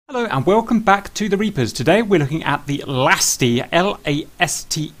Hello and welcome back to the Reapers. Today we're looking at the Laste,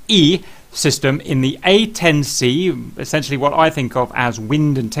 L-A-S-T-E system in the A-10C, essentially what I think of as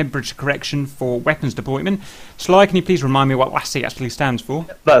wind and temperature correction for weapons deployment. Sly, can you please remind me what Laste actually stands for?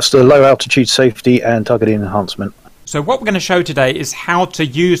 That's the low altitude safety and targeting enhancement. So what we're going to show today is how to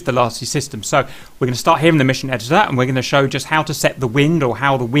use the Laste system. So we're going to start here in the mission editor and we're going to show just how to set the wind or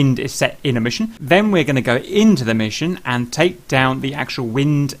how the wind is set in a mission. Then we're going to go into the mission and take down the actual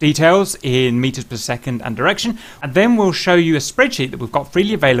wind details in meters per second and direction. And then we'll show you a spreadsheet that we've got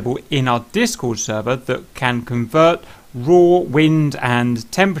freely available in our Discord server that can convert raw wind and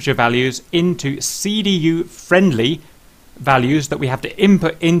temperature values into CDU friendly values that we have to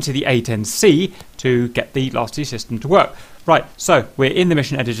input into the A-10C to get the Laste system to work. Right, so we're in the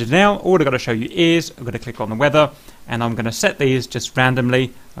mission editor now. All I've got to show you is I'm going to click on the weather and I'm going to set these just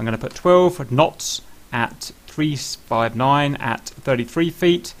randomly. I'm going to put 12 knots at 359 at 33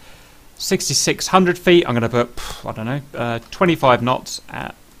 feet, 6,600 feet. I'm going to put, I don't know, 25 knots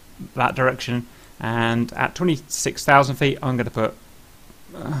at that direction, and at 26,000 feet I'm going to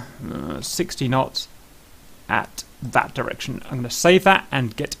put 60 knots at that direction. I'm going to save that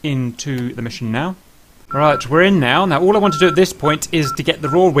and get into the mission now. Right, we're in now. Now all I want to do at this point is to get the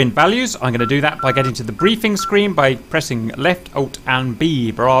raw wind values. I'm going to do that by getting to the briefing screen by pressing left, Alt and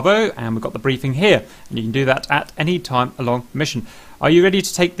B, bravo, and we've got the briefing here. And you can do that at any time along the mission. Are you ready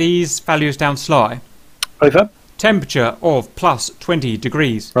to take these values down, Sly? Over. Temperature of plus 20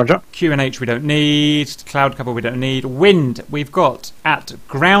 degrees. Roger. QNH we don't need. Cloud cover we don't need. Wind we've got at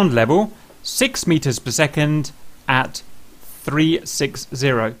ground level 6 meters per second at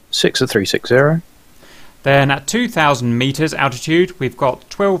 360. 6 at 360. Then at 2,000 meters altitude, we've got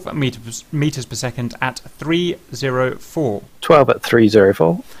 12 meters per second at 304. 12 at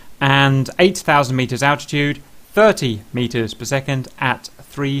 304. And 8,000 meters altitude, 30 meters per second at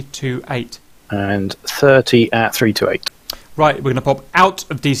 328. And 30 at 328. Right, we're going to pop out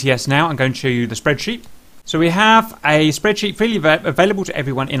of DCS now and go and show you the spreadsheet. So we have a spreadsheet freely available to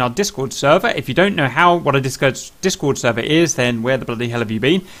everyone in our Discord server. If you don't know what a Discord server is, then where the bloody hell have you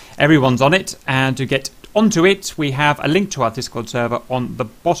been? Everyone's on it, and to get onto it, we have a link to our Discord server on the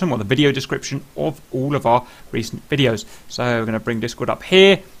bottom or the video description of all of our recent videos. So we're going to bring Discord up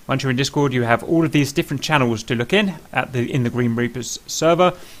here. Once you're in Discord, you have all of these different channels to look in the Green Reapers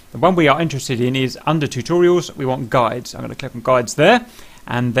server. The one we are interested in is under tutorials. We want guides. I'm going to click on guides there.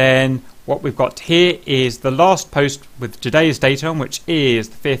 And then what we've got here is the last post with today's date on, which is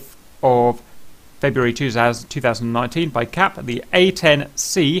the 5th of February 2019 by Cap, the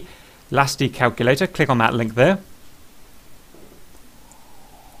A-10C Laste calculator. Click on that link there.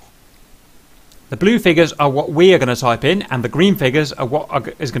 The blue figures are what we are going to type in, and the green figures are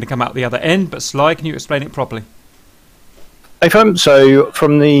what is going to come out the other end. But Sly, can you explain it properly? So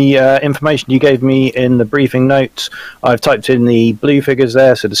from the information you gave me in the briefing notes, I've typed in the blue figures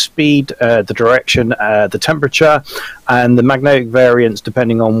there, so the speed, the direction, the temperature, and the magnetic variance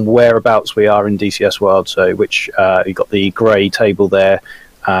depending on whereabouts we are in DCS world. So which you've got the grey table there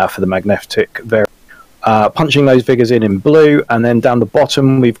for the magnetic variance. Punching those figures in blue, and then down the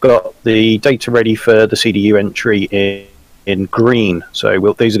bottom we've got the data ready for the CDU entry in green.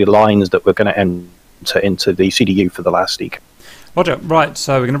 So these are the lines that we're going to enter into the CDU for the Laste. Roger, right,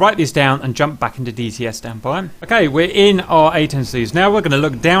 so we're going to write these down and jump back into DCS standby. Okay, we're in our A-10Cs. Now we're going to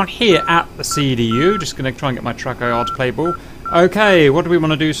look down here at the CDU. Just going to try and get my track IR to play ball. Okay, what do we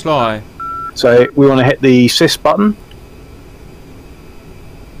want to do, Sly? So we want to hit the sys button.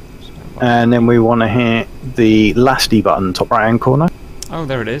 And then we want to hit the Laste button, top right hand corner. Oh,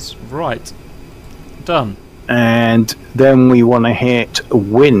 there it is. Right. Done. And then we want to hit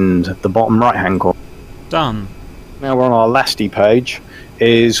wind, the bottom right hand corner. Done. Now we're on our Laste page.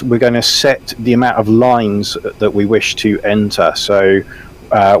 We're going to set the amount of lines that we wish to enter. So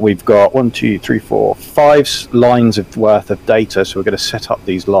we've got 1, 2, 3, 4, 5 lines worth of data. So we're going to set up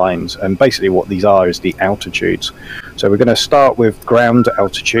these lines. And basically what these are is the altitudes. So we're going to start with ground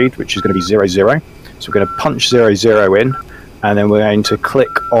altitude, which is going to be 0, 0. So we're going to punch 0, 0 in. And then we're going to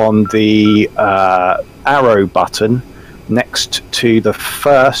click on the arrow button next to the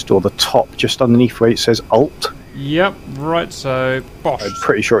first or the top, just underneath where it says Alt. Yep, right, so bosh. I'm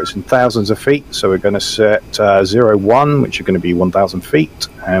pretty sure it's in thousands of feet, so we're going to set 0, 1, which are going to be 1,000 feet,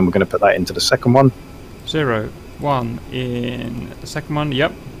 and we're going to put that into the second one. 0, 1 in the second one,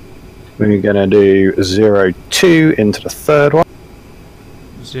 yep. We're going to do 0, 2 into the third one.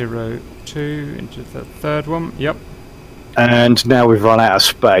 0, 2 into the third one, yep. And now we've run out of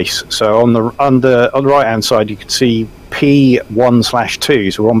space. So on the right hand side you can see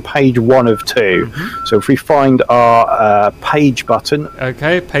P1/2, so we're on page 1 of 2. So if we find our page button.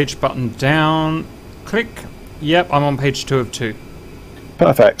 Okay, page button down, click. Yep, I'm on page 2 of 2.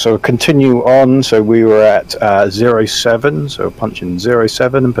 Perfect, so we'll continue on. So we were at 07, so we'll punch in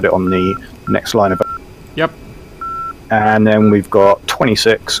 07 and put it on the next line of. Yep. And then we've got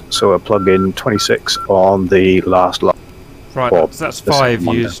 26, so we'll plug in 26 on the last line. Right, that's 5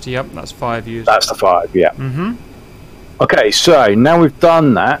 used. Yep, that's 5 used. That's the 5, yeah. Okay, so now we've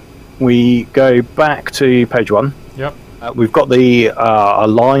done that, we go back to page 1. Yep. We've got the our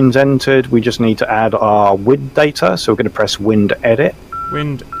lines entered. We just need to add our wind data, so we're going to press wind edit.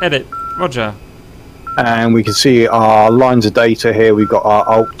 Wind edit, roger. And we can see our lines of data here. We've got our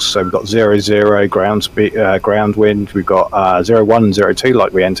alts, so we've got 00 ground speed, ground wind. We've got 01 and 02,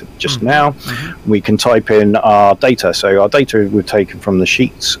 like we entered just now. We can type in our data. So our data we've taken from the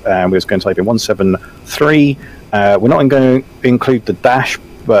sheets, and we're just going to type in 173. We're not going to include the dash,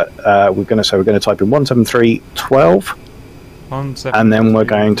 but we're going to type in 173.12. And then we're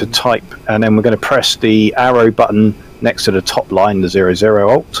going to type, and then we're going to press the arrow button next to the top line, the 00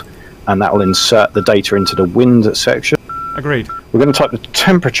 alt. And that will insert the data into the wind section. Agreed. We're going to type the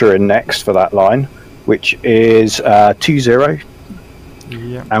temperature in next for that line, which is 20.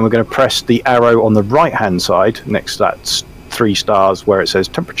 Yep. And we're going to press the arrow on the right hand side next to that 3 stars where it says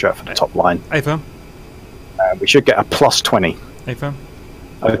temperature for the top line. Affirm. We should get a +20. Affirm.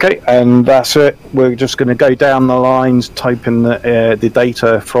 Okay, and that's it. We're just going to go down the lines, type in the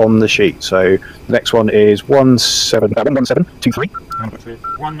data from the sheet. So the next one is 11723.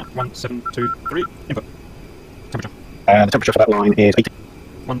 11723. Input. Temperature. And the temperature for that line is 80.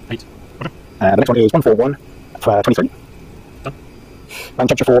 18. And the next one is 141 for 23. Done. And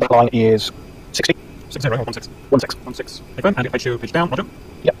temperature for that line is 60. 60 or 16. 16. Affirm. And page 2, page down. Roger.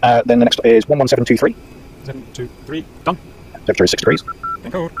 Yep. Then the next is 11723. 723. Done. Temperature is 6 degrees.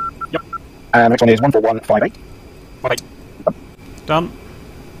 Code. Yep. And the next one is 14158. 58. Done.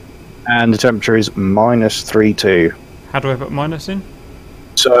 And the temperature is -32. How do I put minus in?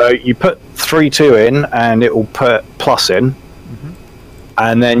 So you put 32 in, and it will put plus in.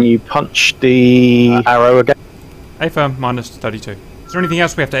 And then you punch the arrow again. Affirm, -32. Is there anything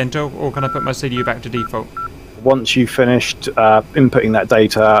else we have to enter, or can I put my CDU back to default? Once you've finished inputting that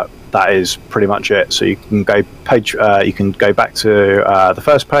data, that is pretty much it. So you can go you can go back to the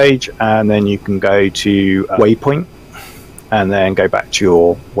first page, and then you can go to waypoint, and then go back to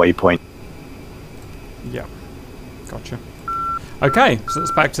your waypoint. Yeah, gotcha. Okay, so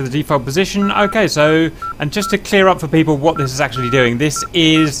that's back to the default position. Okay, so, and just to clear up for people what this is actually doing, this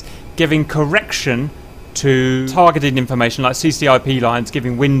is giving correction to targeted information like CCIP lines,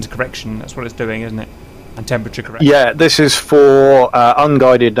 giving wind correction. That's what it's doing, isn't it? And temperature correction. Yeah, this is for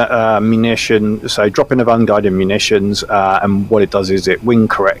unguided munition, so dropping of unguided munitions, and what it does is it wing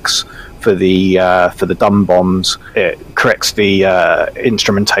corrects for the dumb bombs. It corrects the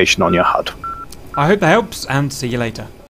instrumentation on your HUD. I hope that helps, and see you later.